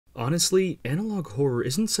Honestly, analog horror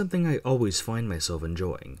isn't something I always find myself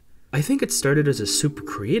enjoying. I think it started as a super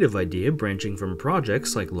creative idea branching from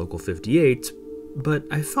projects like Local 58, but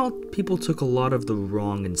I felt people took a lot of the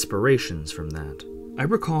wrong inspirations from that. I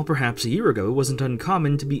recall perhaps a year ago it wasn't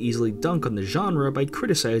uncommon to be easily dunked on the genre by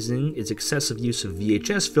criticizing its excessive use of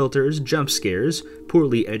VHS filters, jump scares,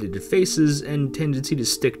 poorly edited faces, and tendency to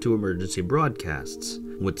stick to emergency broadcasts.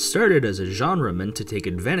 What started as a genre meant to take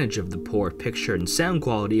advantage of the poor picture and sound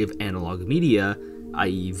quality of analog media,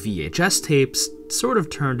 i.e. VHS tapes, sort of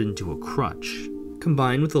turned into a crutch.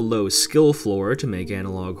 Combined with a low skill floor to make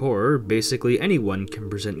analog horror, basically anyone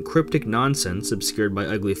can present cryptic nonsense obscured by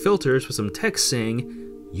ugly filters with some text saying,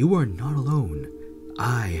 "You are not alone.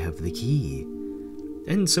 I have the key,"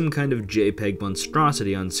 and some kind of JPEG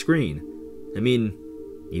monstrosity on screen. I mean,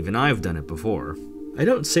 even I've done it before. I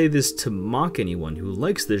don't say this to mock anyone who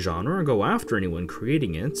likes the genre or go after anyone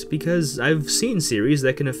creating it, because I've seen series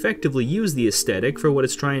that can effectively use the aesthetic for what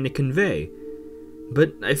it's trying to convey.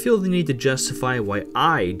 But I feel the need to justify why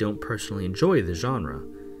I don't personally enjoy the genre.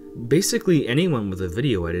 Basically, anyone with a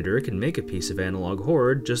video editor can make a piece of analog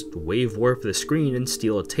horror, just wave warp the screen and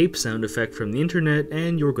steal a tape sound effect from the internet,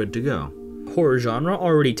 and you're good to go. Horror genre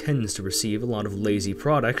already tends to receive a lot of lazy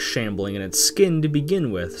products shambling in its skin to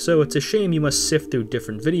begin with, so it's a shame you must sift through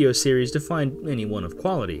different video series to find any one of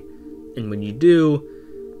quality. And when you do,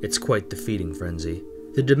 it's quite the feeding frenzy.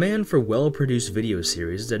 The demand for well-produced video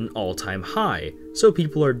series is at an all-time high, so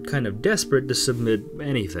people are kind of desperate to submit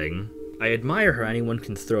anything. I admire how anyone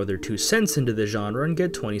can throw their 2 cents into the genre and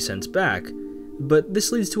get 20 cents back, but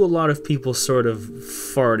this leads to a lot of people sort of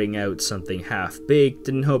farting out something half-baked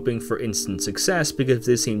and hoping for instant success because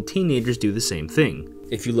they've seen teenagers do the same thing.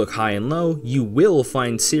 If you look high and low, you will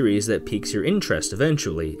find series that piques your interest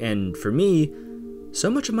eventually, and for me, so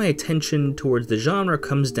much of my attention towards the genre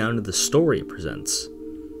comes down to the story it presents.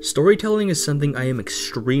 Storytelling is something I am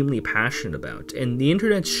extremely passionate about, and the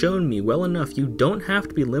internet's shown me well enough you don't have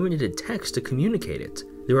to be limited to text to communicate it.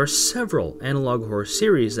 There are several analog horror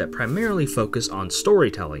series that primarily focus on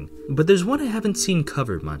storytelling, but there's one I haven't seen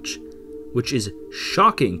covered much, which is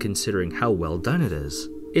shocking considering how well done it is.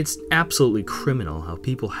 It's absolutely criminal how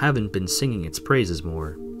people haven't been singing its praises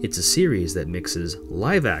more. It's a series that mixes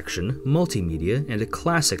live action, multimedia, and a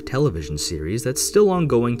classic television series that's still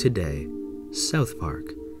ongoing today, South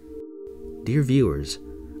Park. Dear viewers,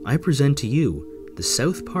 I present to you the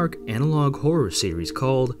South Park analog horror series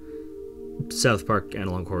called South Park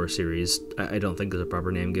Analog Horror Series. I don't think there's a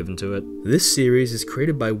proper name given to it. This series is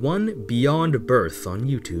created by one Beyond Birth on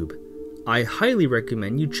YouTube. I highly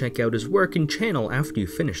recommend you check out his work and channel after you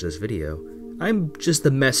finish this video. I'm just the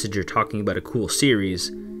messenger talking about a cool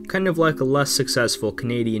series, kind of like a less successful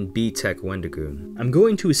Canadian B-Tech Wendigoon. I'm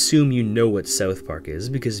going to assume you know what South Park is,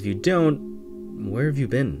 because if you don't, where have you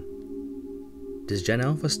been? Does Gen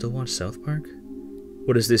Alpha still watch South Park?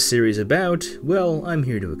 What is this series about? Well, I'm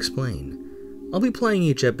here to explain. I'll be playing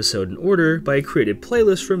each episode in order by a created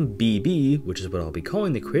playlist from BB, which is what I'll be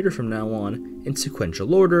calling the creator from now on, in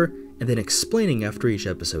sequential order, and then explaining after each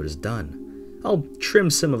episode is done. I'll trim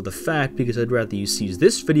some of the fat because I'd rather you use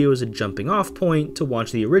this video as a jumping off point to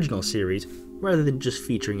watch the original series, rather than just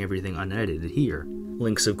featuring everything unedited here.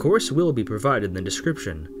 Links, of course, will be provided in the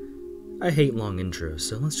description. I hate long intros,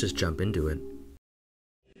 so let's just jump into it.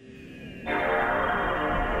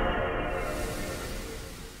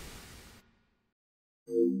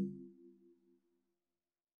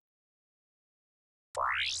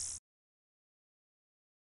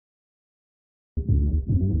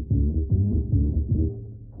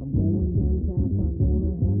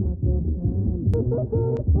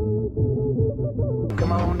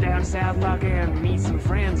 Come on down South Park and meet some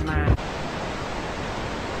friends of mine.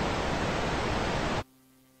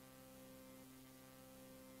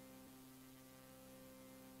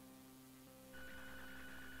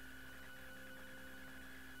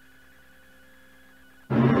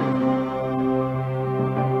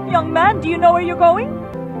 Young man, do you know where you're going?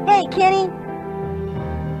 Hey, Kenny!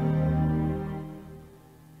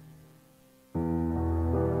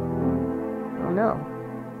 Oh no.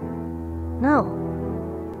 No.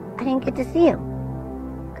 I didn't get to see him.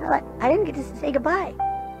 God, I didn't get to say goodbye.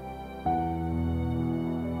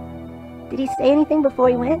 Did he say anything before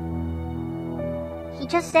he went? He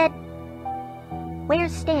just said,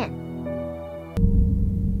 "Where's Stan?"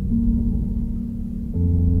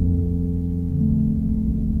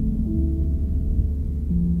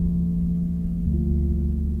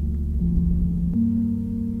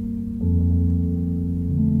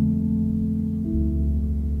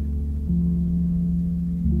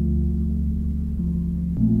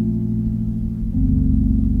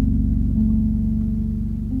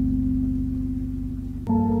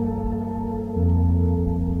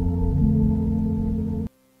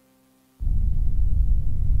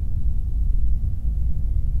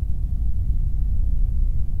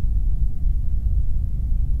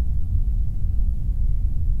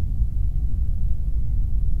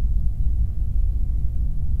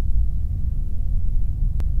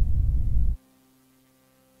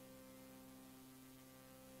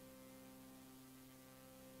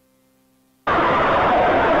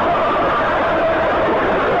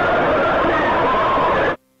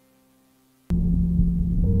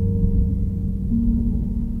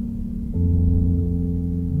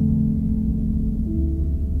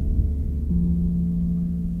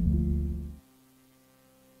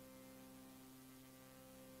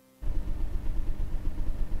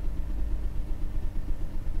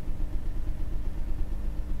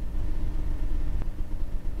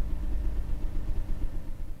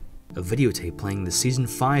 A videotape playing the Season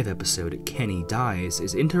 5 episode Kenny Dies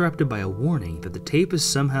is interrupted by a warning that the tape is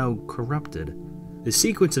somehow corrupted. The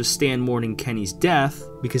sequence of Stan mourning Kenny's death,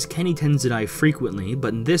 because Kenny tends to die frequently,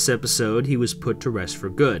 but in this episode he was put to rest for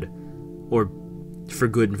good. Or for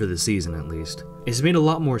good for the season at least. Is made a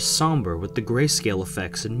lot more somber with the grayscale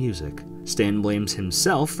effects and music. Stan blames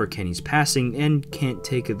himself for Kenny's passing and can't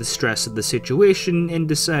take the stress of the situation and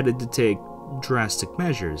decided to take drastic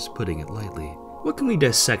measures, putting it lightly. What can we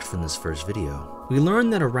dissect from this first video? We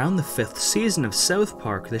learned that around the 5th season of South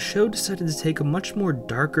Park, the show decided to take a much more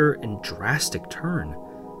darker and drastic turn.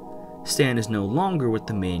 Stan is no longer with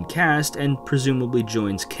the main cast and presumably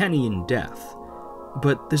joins Kenny in death.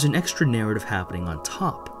 But there's an extra narrative happening on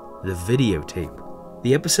top, the videotape.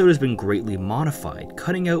 The episode has been greatly modified,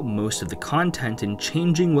 cutting out most of the content and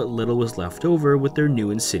changing what little was left over with their new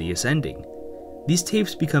insidious ending. These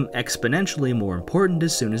tapes become exponentially more important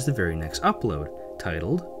as soon as the very next upload,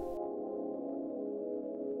 titled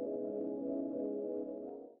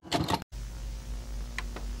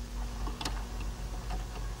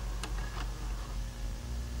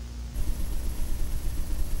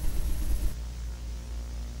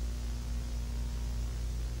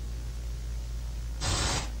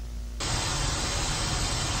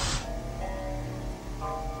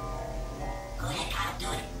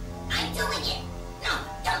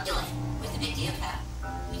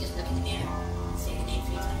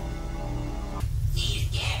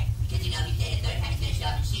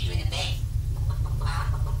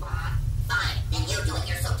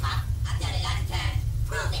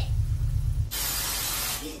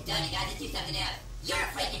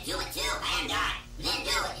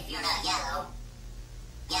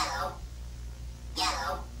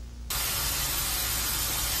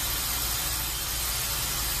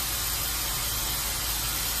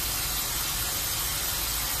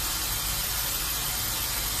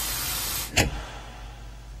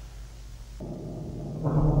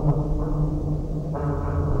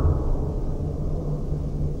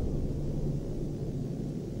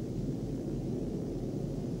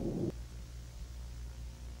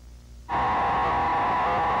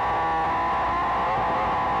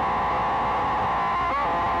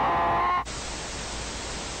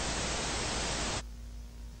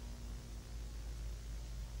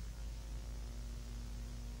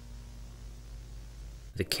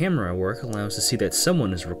The camera work allows to see that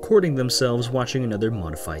someone is recording themselves watching another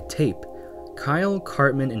modified tape. Kyle,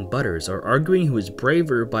 Cartman, and Butters are arguing who is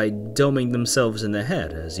braver by doming themselves in the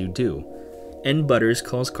head, as you do, and Butters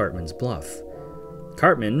calls Cartman's bluff.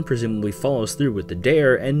 Cartman presumably follows through with the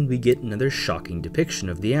dare, and we get another shocking depiction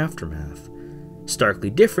of the aftermath.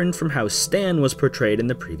 Starkly different from how Stan was portrayed in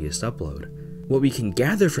the previous upload. What we can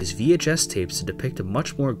gather from his VHS tapes to depict a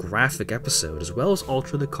much more graphic episode, as well as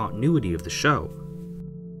alter the continuity of the show.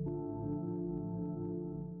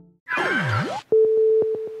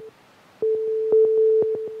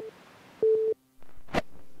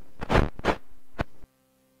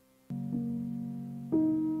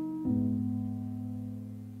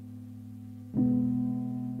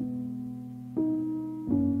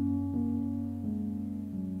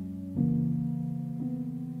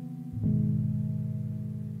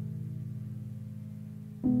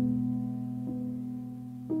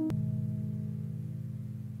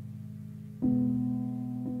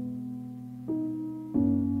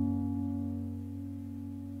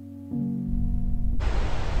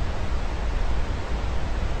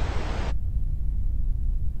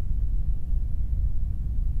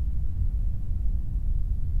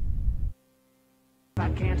 I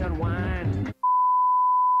can't unwind.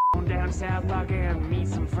 On down South Park and meet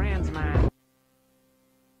some friends of mine.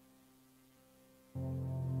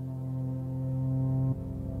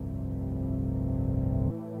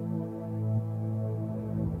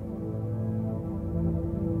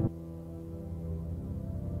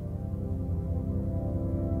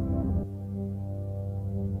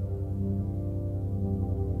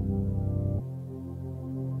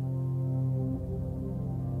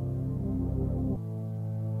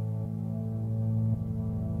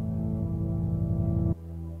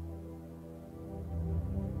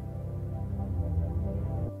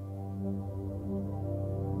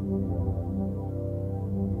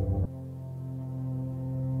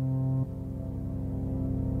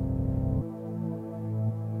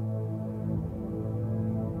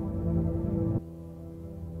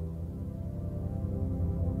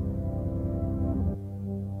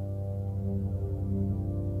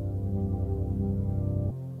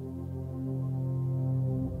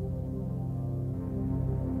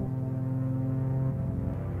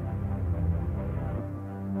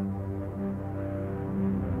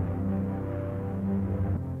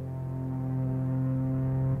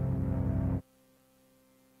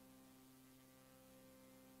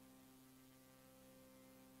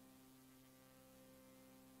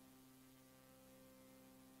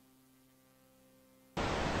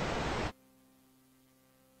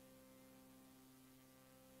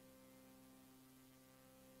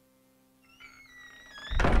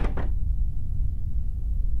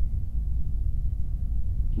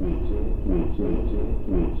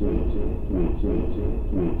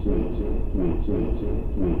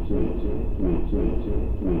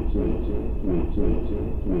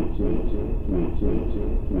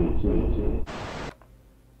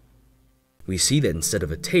 We see that instead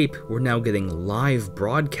of a tape, we're now getting live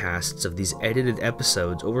broadcasts of these edited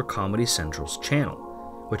episodes over Comedy Central's channel,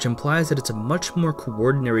 which implies that it's a much more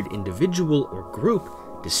coordinated individual or group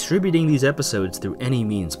distributing these episodes through any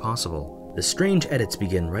means possible. The strange edits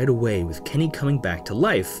begin right away with Kenny coming back to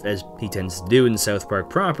life, as he tends to do in South Park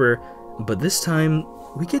proper, but this time,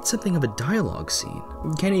 we get something of a dialogue scene.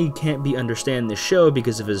 Kenny can't understand the show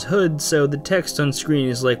because of his hood, so the text on screen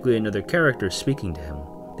is likely another character speaking to him.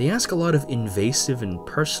 They ask a lot of invasive and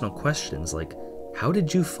personal questions like, how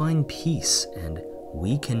did you find peace? And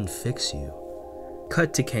we can fix you.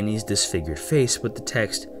 Cut to Kenny's disfigured face with the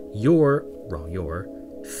text, you're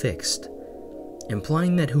fixed,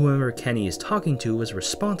 implying that whoever Kenny is talking to was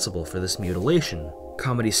responsible for this mutilation.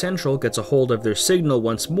 Comedy Central gets a hold of their signal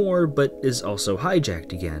once more, but is also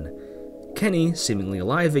hijacked again. Kenny, seemingly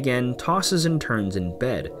alive again, tosses and turns in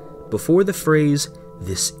bed, before the phrase,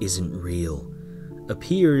 "this isn't real,"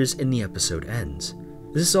 appears and the episode ends.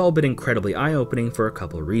 This has all been incredibly eye-opening for a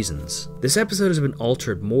couple of reasons. This episode has been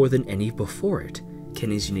altered more than any before it.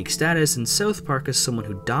 Kenny's unique status in South Park as someone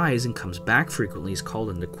who dies and comes back frequently is called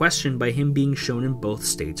into question by him being shown in both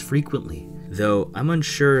states frequently. Though I'm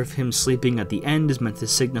unsure if him sleeping at the end is meant to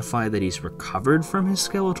signify that he's recovered from his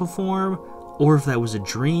skeletal form, or if that was a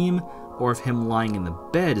dream, or if him lying in the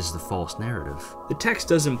bed is the false narrative. The text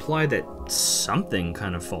does imply that something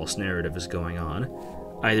kind of false narrative is going on,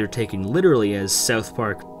 either taken literally as South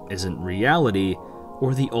Park isn't reality,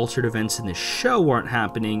 or the altered events in the show aren't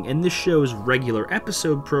happening and the show's regular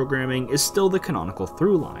episode programming is still the canonical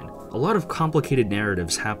through line. A lot of complicated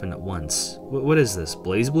narratives happen at once. What is this,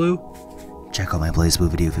 BlazBlue? Check out my BlazBlue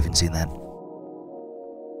video if you haven't seen that.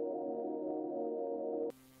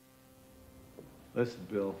 Listen,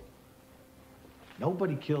 Bill.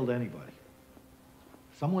 Nobody killed anybody.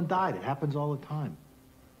 Someone died. It happens all the time.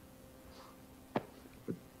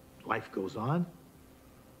 But life goes on.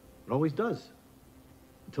 It always does.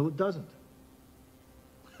 Until it doesn't.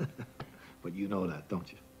 But you know that, don't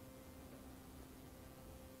you?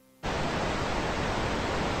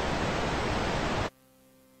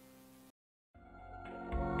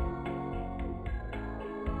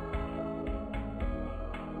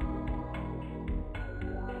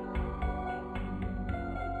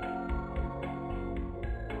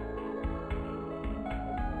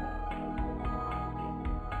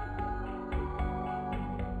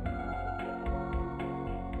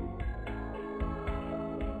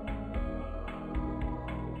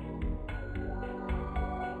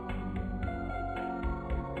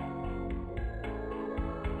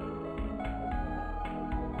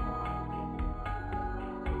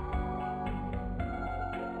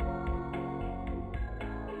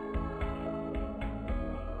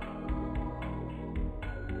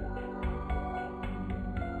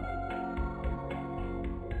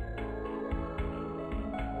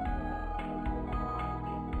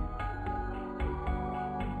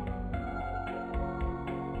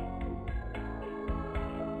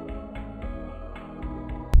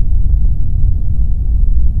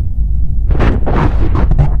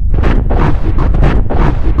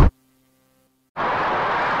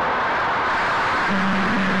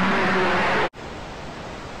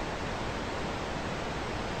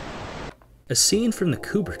 A scene from the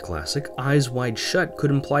Kubrick classic, Eyes Wide Shut,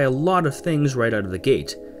 could imply a lot of things right out of the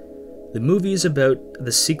gate. The movie is about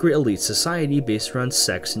the secret elite society based around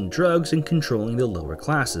sex and drugs and controlling the lower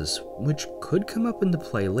classes, which could come up into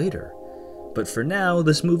play later. But for now,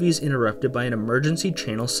 this movie is interrupted by an emergency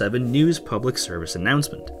Channel 7 news public service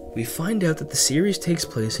announcement. We find out that the series takes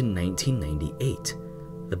place in 1998.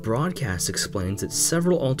 The broadcast explains that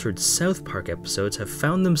several altered South Park episodes have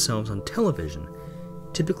found themselves on television,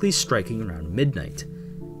 typically striking around midnight.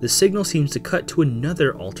 The signal seems to cut to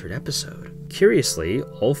another altered episode. Curiously,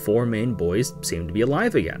 all four main boys seem to be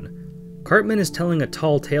alive again. Cartman is telling a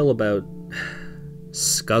tall tale about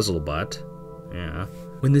Scuzzlebutt. Yeah.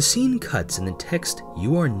 When the scene cuts and the text,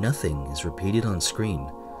 "You are nothing," is repeated on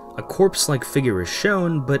screen, a corpse-like figure is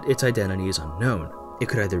shown, but its identity is unknown. It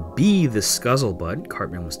could either be the Scuzzlebutt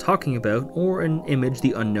Cartman was talking about, or an image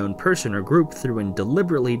the unknown person or group threw in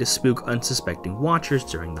deliberately to spook unsuspecting watchers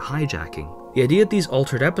during the hijacking. The idea that these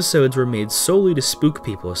altered episodes were made solely to spook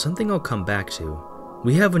people is something I'll come back to.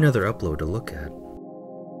 We have another upload to look at.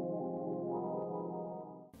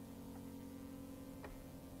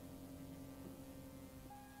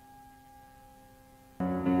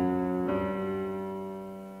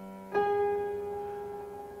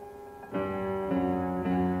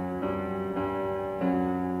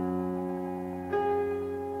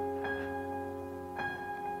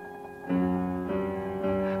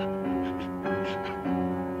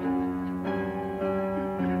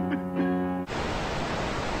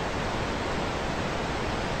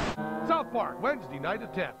 Park, Wednesday night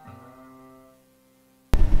at 10.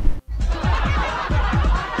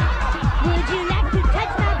 Would you like to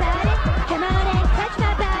touch my body? Come on and touch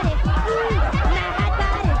my body. Ooh, my hot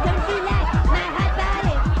body. Don't you like my hot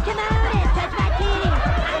body? Come on and touch my titty.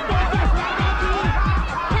 I feel just like my titty.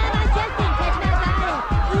 Come on, Justin, touch my body.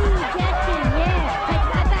 Ooh, Justin, yeah, touch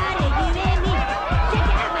my body. You and me. Check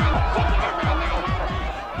out my nice hot body.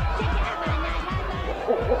 Check out my nice hot body.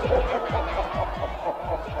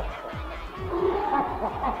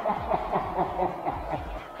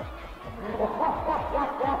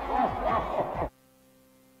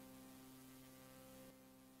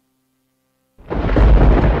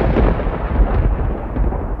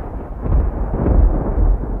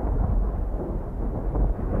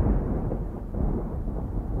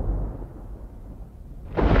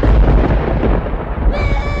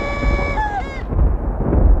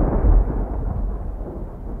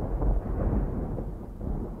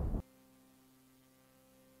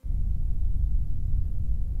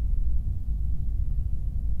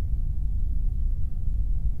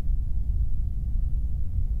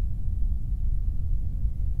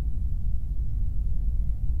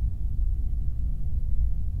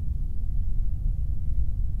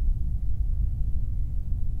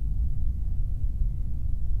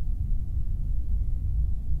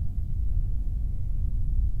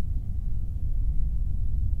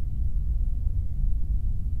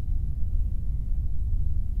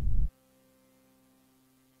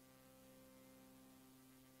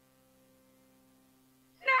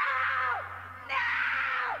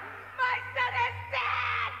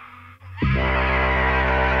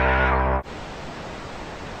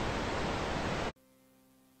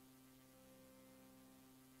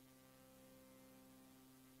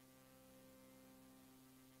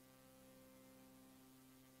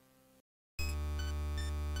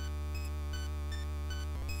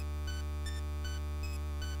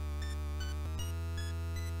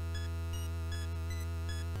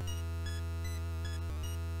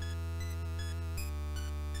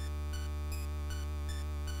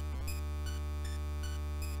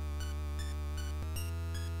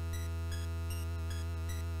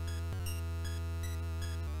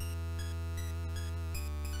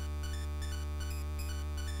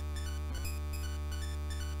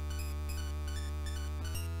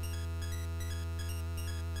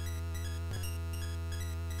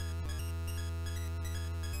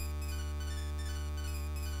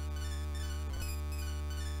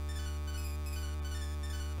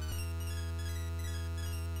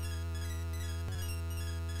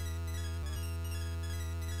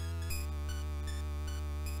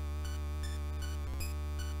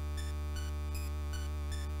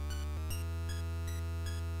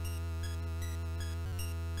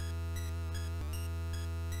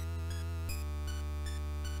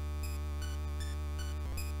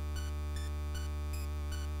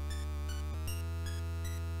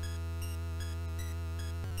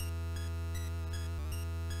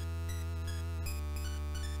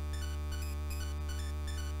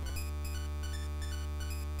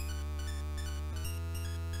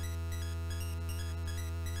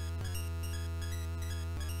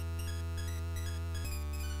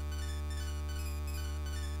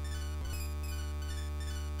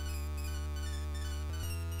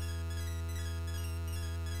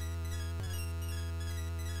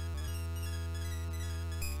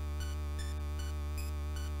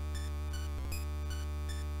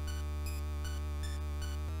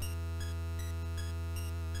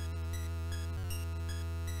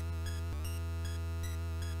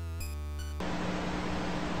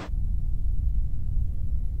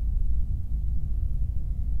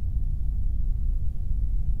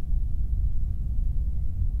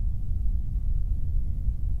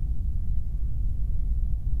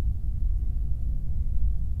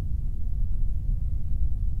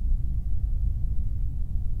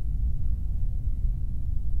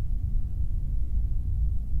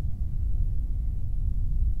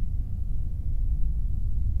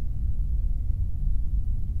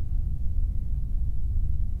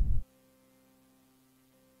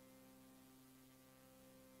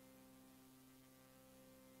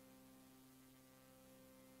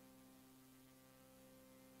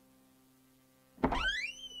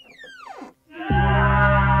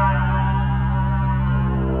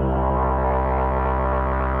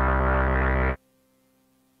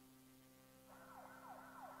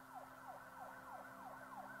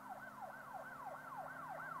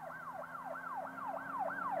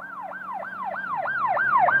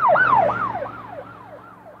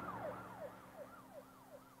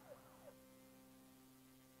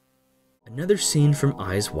 Another scene from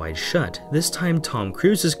Eyes Wide Shut, this time Tom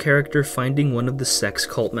Cruise's character finding one of the sex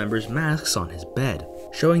cult members' masks on his bed,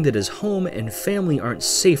 showing that his home and family aren't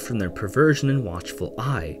safe from their perversion and watchful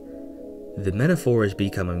eye. The metaphor is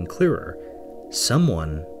becoming clearer.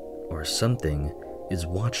 Someone, or something, is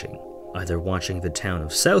watching. Either watching the town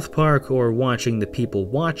of South Park or watching the people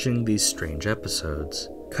watching these strange episodes.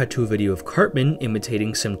 Cut to a video of Cartman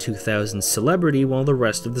imitating some 2000s celebrity while the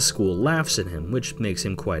rest of the school laughs at him, which makes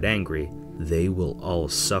him quite angry. They will all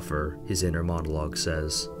suffer, his inner monologue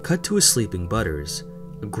says. Cut to a sleeping Butters.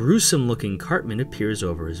 A gruesome-looking Cartman appears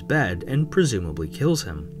over his bed and presumably kills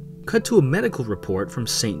him. Cut to a medical report from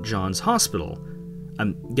St. John's Hospital.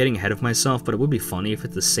 I'm getting ahead of myself, but it would be funny if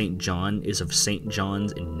the St. John is of St.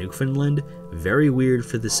 John's in Newfoundland. Very weird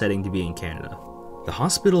for the setting to be in Canada. The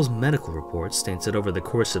hospital's medical report states that over the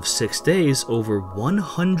course of 6 days, over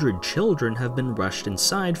 100 children have been rushed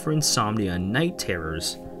inside for insomnia and night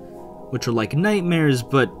terrors, which are like nightmares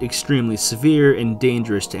but extremely severe and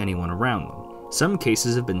dangerous to anyone around them. Some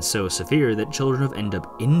cases have been so severe that children have ended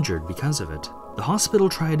up injured because of it. The hospital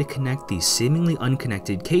tried to connect these seemingly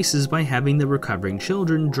unconnected cases by having the recovering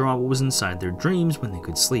children draw what was inside their dreams when they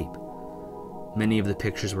could sleep. Many of the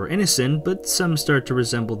pictures were innocent, but some start to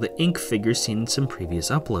resemble the ink figures seen in some previous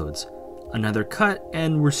uploads. Another cut,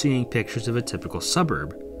 and we're seeing pictures of a typical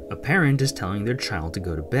suburb. A parent is telling their child to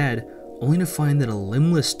go to bed, only to find that a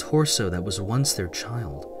limbless torso that was once their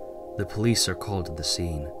child. The police are called to the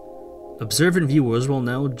scene. Observant viewers will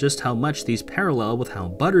know just how much these parallel with how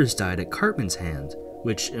Butters died at Cartman's hand,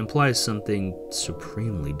 which implies something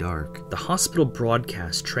supremely dark. The hospital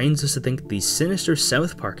broadcast trains us to think that these sinister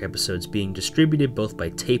South Park episodes being distributed both by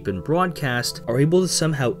tape and broadcast are able to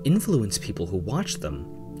somehow influence people who watch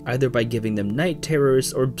them, either by giving them night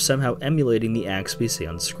terrors or somehow emulating the acts we see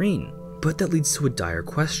on screen. But that leads to a dire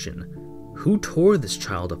question. Who tore this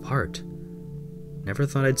child apart? Never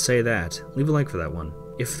thought I'd say that. Leave a like for that one.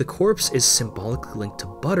 If the corpse is symbolically linked to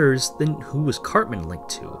Butters, then who was Cartman linked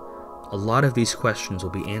to? A lot of these questions will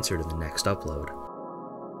be answered in the next upload.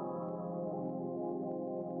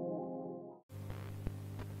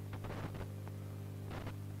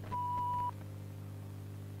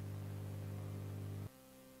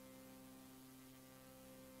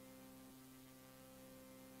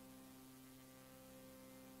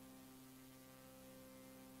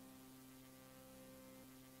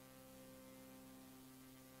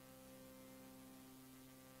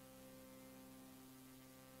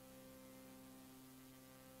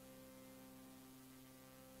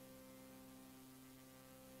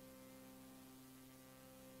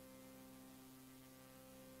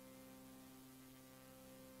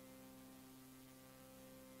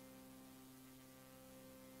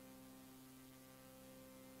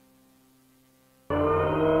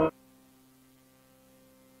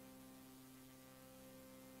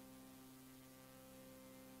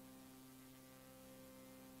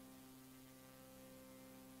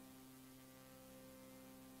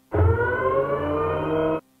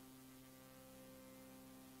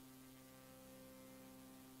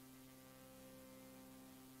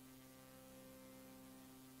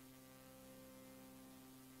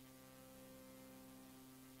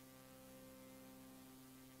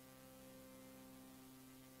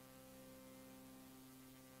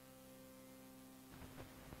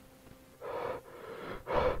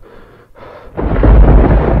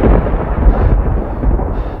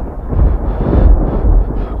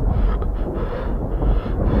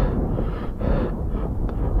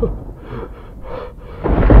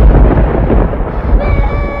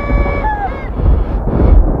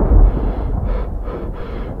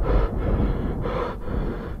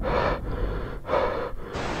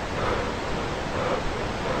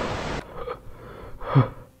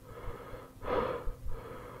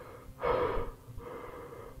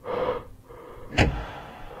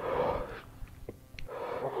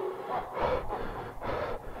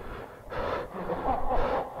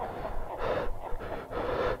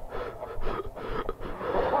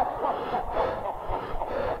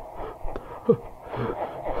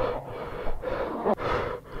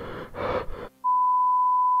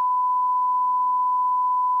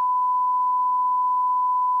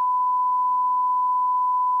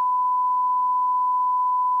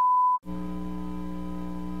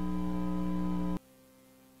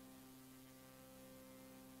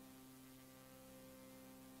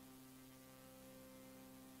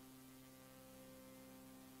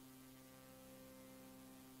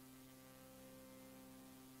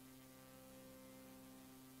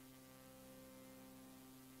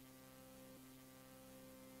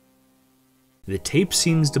 The tape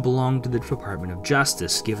seems to belong to the Department of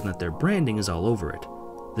Justice, given that their branding is all over it.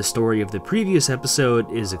 The story of the previous episode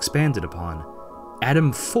is expanded upon.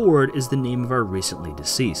 Adam Ford is the name of our recently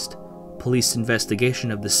deceased. Police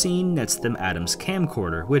investigation of the scene nets them Adam's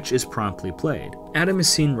camcorder, which is promptly played. Adam is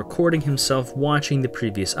seen recording himself watching the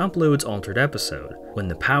previous upload's altered episode. When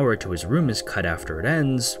the power to his room is cut after it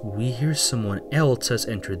ends, we hear someone else has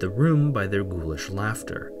entered the room by their ghoulish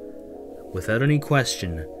laughter. Without any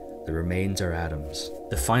question, the remains are Adam's.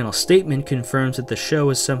 The final statement confirms that the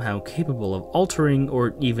show is somehow capable of altering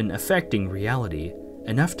or even affecting reality,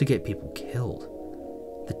 enough to get people killed.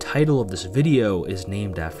 The title of this video is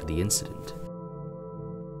named after the incident.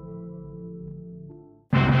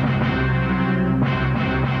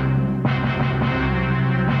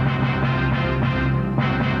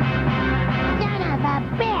 Son of a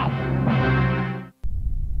bitch!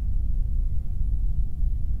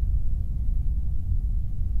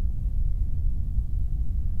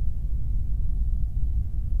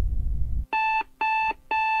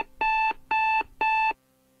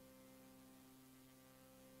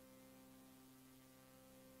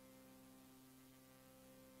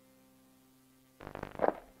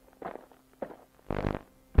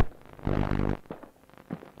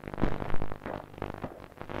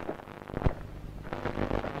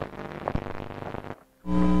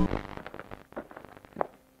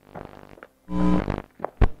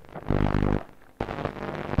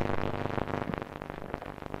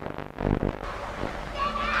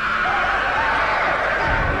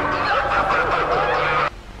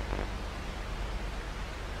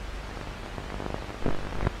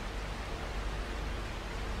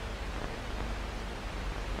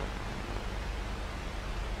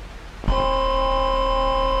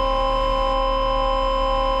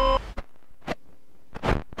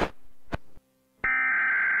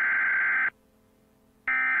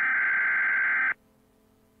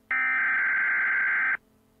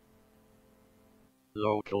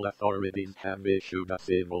 Local authorities have issued a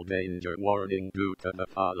civil danger warning due to the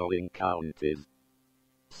following counties: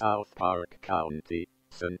 South Park County,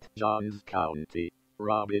 St. Johns County,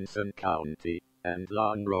 Robinson County, and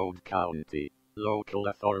Long Road County. Local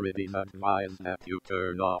authorities advise that you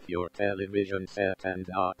turn off your television set and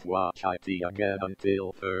not watch it again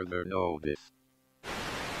until further notice.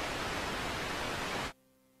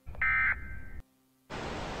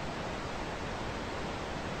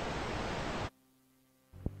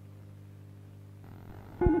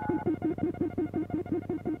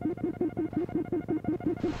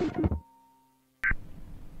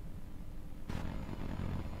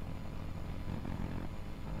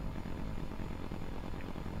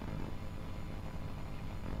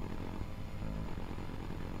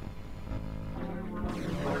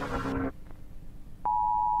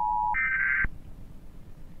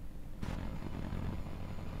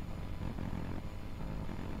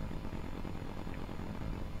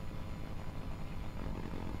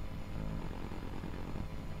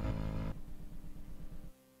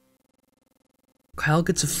 Kyle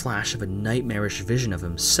gets a flash of a nightmarish vision of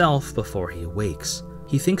himself before he awakes.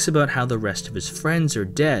 He thinks about how the rest of his friends are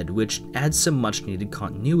dead, which adds some much needed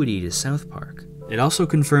continuity to South Park. It also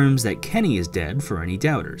confirms that Kenny is dead for any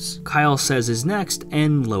doubters. Kyle says is next,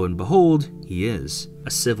 and lo and behold, he is.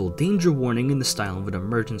 A civil danger warning in the style of an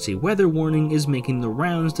emergency weather warning is making the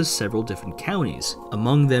rounds to several different counties,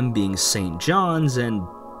 among them being St. John's and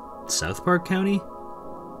South Park County?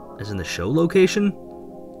 As in the show location?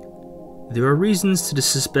 There are reasons to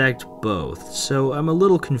suspect both, so I'm a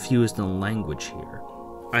little confused on the language here.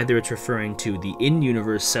 Either it's referring to the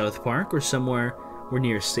in-universe South Park or somewhere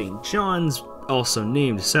near St. John's, also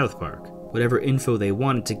named South Park. Whatever info they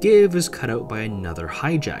wanted to give is cut out by another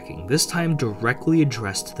hijacking, this time directly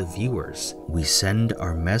addressed to the viewers. We send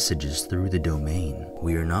our messages through the domain.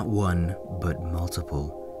 We are not one, but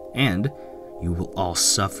multiple. And you will all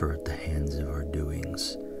suffer at the hands of our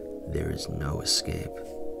doings. There is no escape.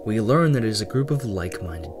 We learn that it is a group of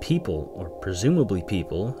like-minded people, or presumably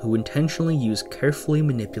people, who intentionally use carefully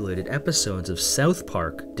manipulated episodes of South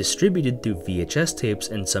Park distributed through VHS tapes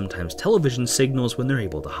and sometimes television signals when they're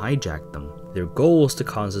able to hijack them. Their goal is to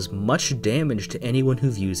cause as much damage to anyone who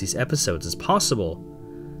views these episodes as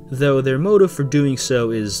possible, though their motive for doing so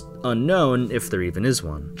is unknown if there even is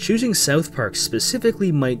one. Choosing South Park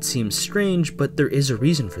specifically might seem strange, but there is a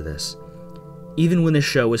reason for this. Even when the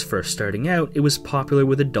show was first starting out, it was popular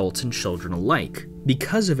with adults and children alike.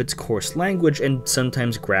 Because of its coarse language and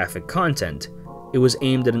sometimes graphic content, it was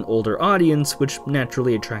aimed at an older audience, which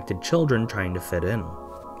naturally attracted children trying to fit in.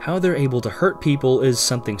 How they're able to hurt people is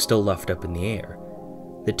something still left up in the air.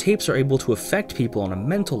 The tapes are able to affect people on a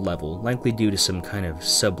mental level, likely due to some kind of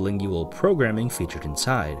sublingual programming featured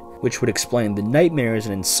inside, which would explain the nightmares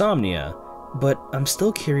and insomnia But I'm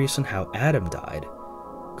still curious on how Adam died.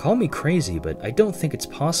 Call me crazy, but I don't think it's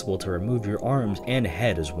possible to remove your arms and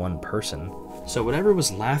head as one person. So whatever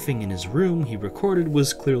was laughing in his room he recorded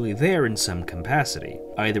was clearly there in some capacity,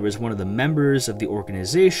 either as one of the members of the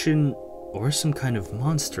organization, or some kind of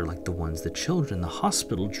monster like the ones the children in the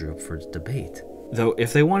hospital drew up for its debate. Though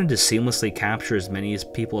if they wanted to seamlessly capture as many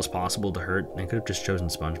people as possible to hurt, they could have just chosen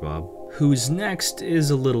SpongeBob. Who's next is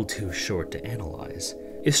a little too short to analyze.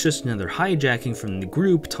 It's just another hijacking from the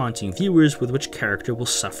group taunting viewers with which character will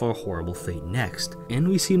suffer a horrible fate next. And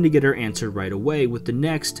we seem to get our answer right away with the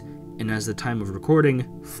next, and as the time of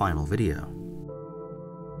recording, final video.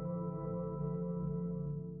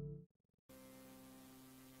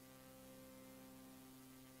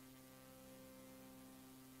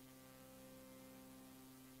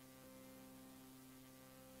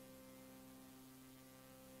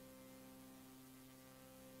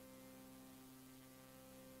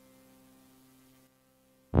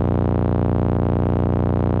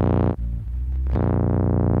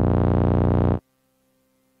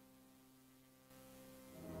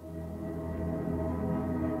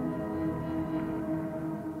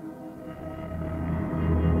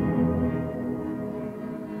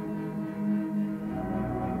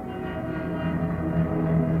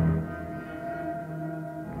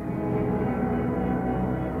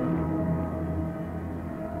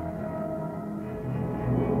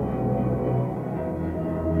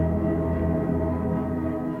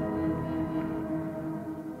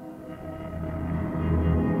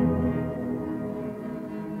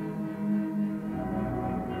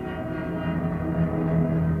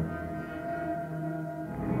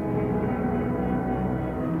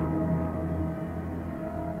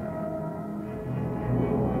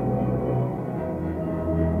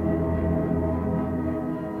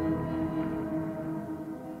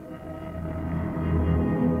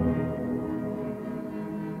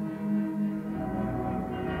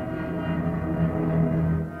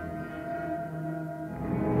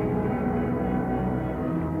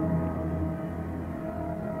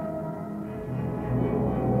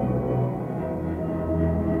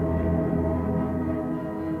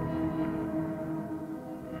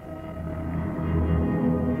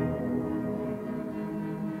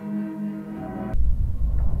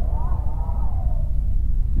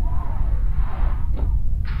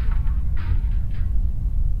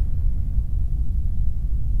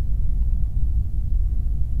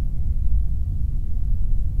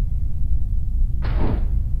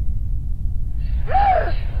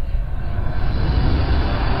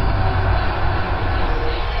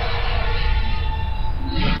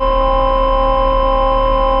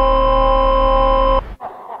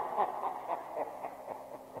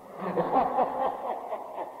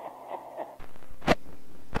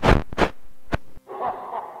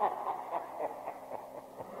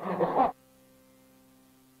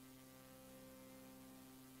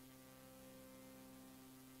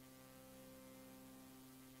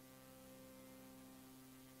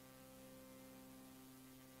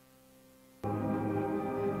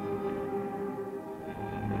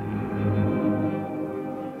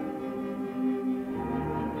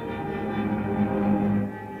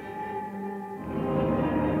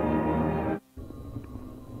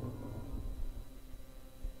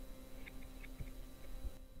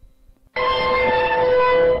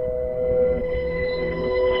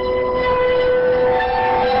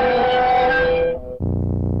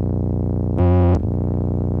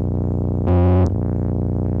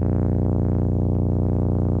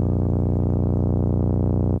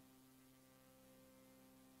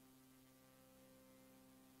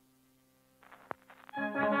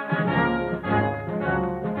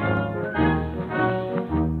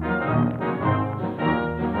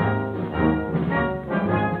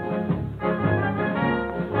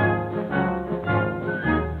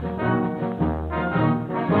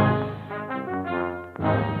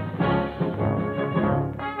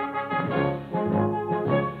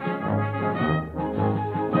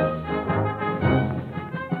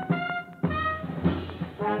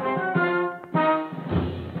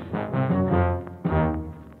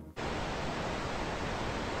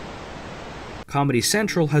 Comedy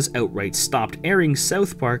Central has outright stopped airing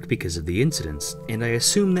South Park because of the incidents, and I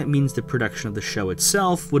assume that means the production of the show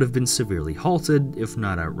itself would have been severely halted, if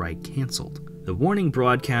not outright cancelled. The warning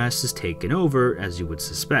broadcast is taken over, as you would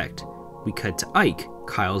suspect. We cut to Ike,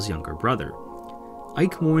 Kyle's younger brother.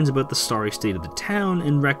 Ike warns about the sorry state of the town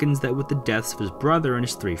and reckons that with the deaths of his brother and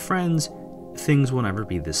his 3 friends, things will never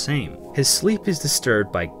be the same. His sleep is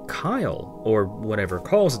disturbed by Kyle, or whatever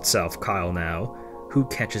calls itself Kyle now, who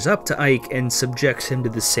catches up to Ike and subjects him to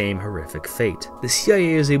the same horrific fate. The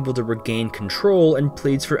CIA is able to regain control and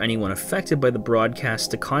pleads for anyone affected by the broadcast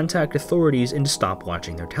to contact authorities and stop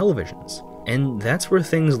watching their televisions. And that's where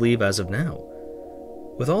things leave as of now.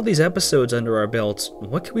 With all these episodes under our belts,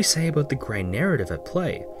 what can we say about the grand narrative at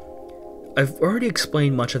play? I've already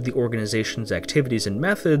explained much of the organization's activities and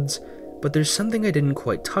methods, but there's something I didn't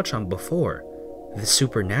quite touch on before. The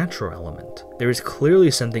supernatural element. There is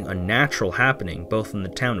clearly something unnatural happening both in the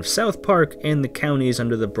town of South Park and the counties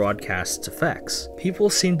under the broadcast's effects. People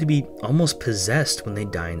seem to be almost possessed when they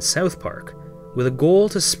die in South Park, with a goal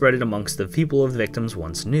to spread it amongst the people the victims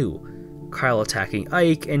once knew. Kyle attacking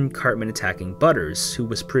Ike and Cartman attacking Butters, who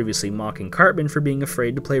was previously mocking Cartman for being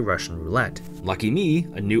afraid to play Russian roulette. Lucky me,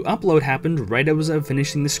 a new upload happened right as I was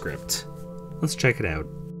finishing the script. Let's check it out.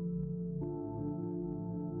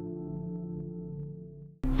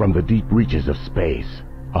 From the deep reaches of space,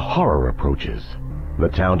 a horror approaches. The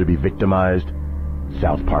town to be victimized,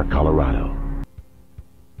 South Park, Colorado.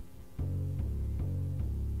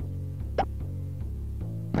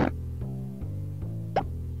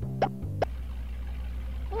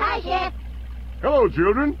 Hi, Chef. Hello,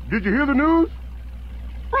 children. Did you hear the news?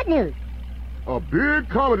 What news? A big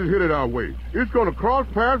comet is headed our way. It's gonna cross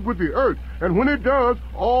paths with the Earth, and when it does,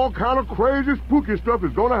 all kind of crazy, spooky stuff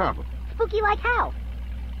is gonna happen. Spooky like how?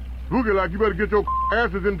 Spooky like you better get your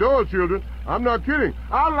asses indoors, children. I'm not kidding.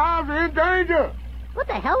 Our lives are in danger. What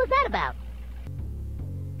the hell is that about?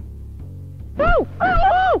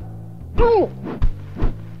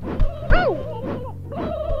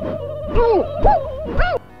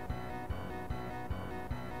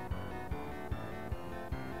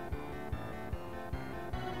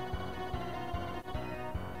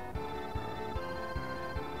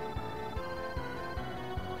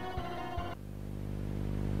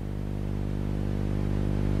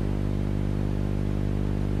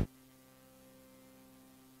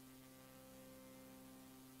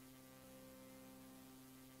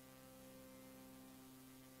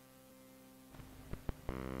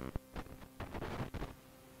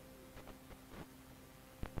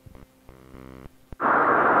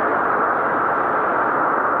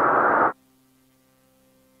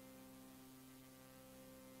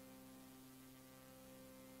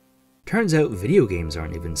 Turns out video games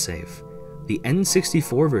aren't even safe. The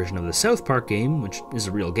N64 version of the South Park game, which is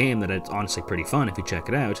a real game that it's honestly pretty fun if you check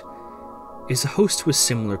it out, is a host to a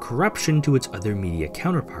similar corruption to its other media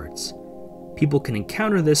counterparts. People can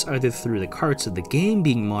encounter this either through the carts of the game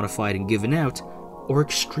being modified and given out, or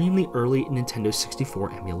extremely early Nintendo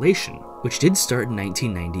 64 emulation, which did start in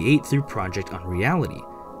 1998 through Project Unreality.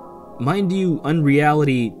 Mind you,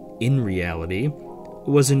 Unreality in reality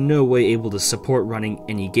was in no way able to support running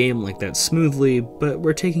any game like that smoothly, but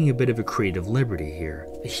we're taking a bit of a creative liberty here.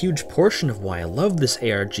 A huge portion of why I love this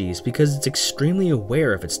ARG is because it's extremely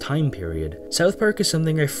aware of its time period. South Park is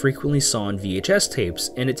something I frequently saw on VHS tapes,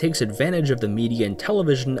 and it takes advantage of the media and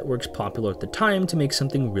television networks popular at the time to make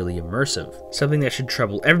something really immersive. Something that should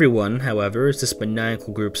trouble everyone, however, is this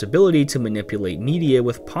maniacal group's ability to manipulate media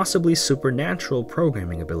with possibly supernatural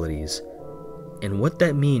programming abilities, and what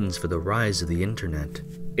that means for the rise of the internet.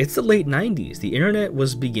 It's the late 90s, the internet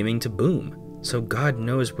was beginning to boom, so God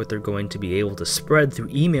knows what they're going to be able to spread through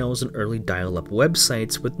emails and early dial-up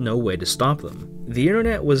websites with no way to stop them. The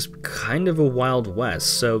internet was kind of a wild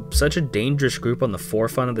west, so such a dangerous group on the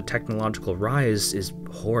forefront of the technological rise is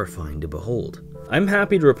horrifying to behold. I'm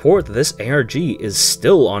happy to report that this ARG is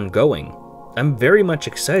still ongoing. I'm very much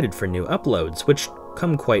excited for new uploads, which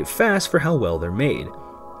come quite fast for how well they're made.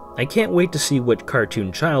 I can't wait to see which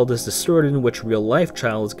cartoon child is destroyed and which real-life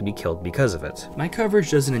child is going to be killed because of it. My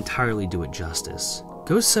coverage doesn't entirely do it justice.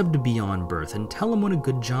 Go sub to Beyond Birth and tell him what a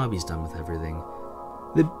good job he's done with everything.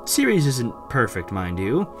 The series isn't perfect, mind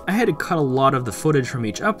you. I had to cut a lot of the footage from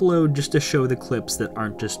each upload just to show the clips that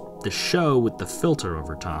aren't just the show with the filter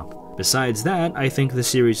over top. Besides that, I think the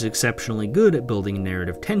series is exceptionally good at building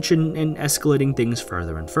narrative tension and escalating things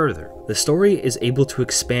further and further. The story is able to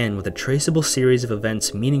expand with a traceable series of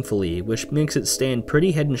events meaningfully, which makes it stand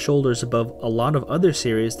pretty head and shoulders above a lot of other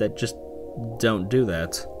series that just don't do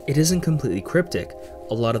that. It isn't completely cryptic.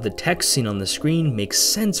 A lot of the text seen on the screen makes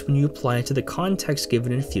sense when you apply it to the context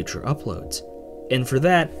given in future uploads. And for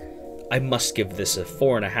that, I must give this a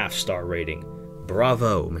 4.5 star rating.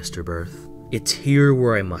 Bravo, Mr. Birth. It's here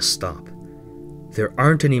where I must stop. There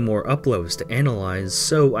aren't any more uploads to analyze,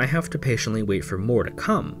 so I have to patiently wait for more to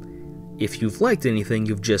come. If you've liked anything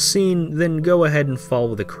you've just seen, then go ahead and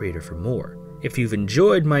follow the creator for more. If you've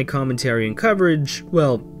enjoyed my commentary and coverage,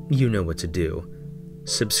 well, you know what to do.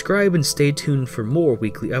 Subscribe and stay tuned for more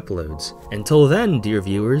weekly uploads. Until then, dear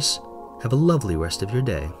viewers, Have a lovely rest of your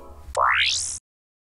day.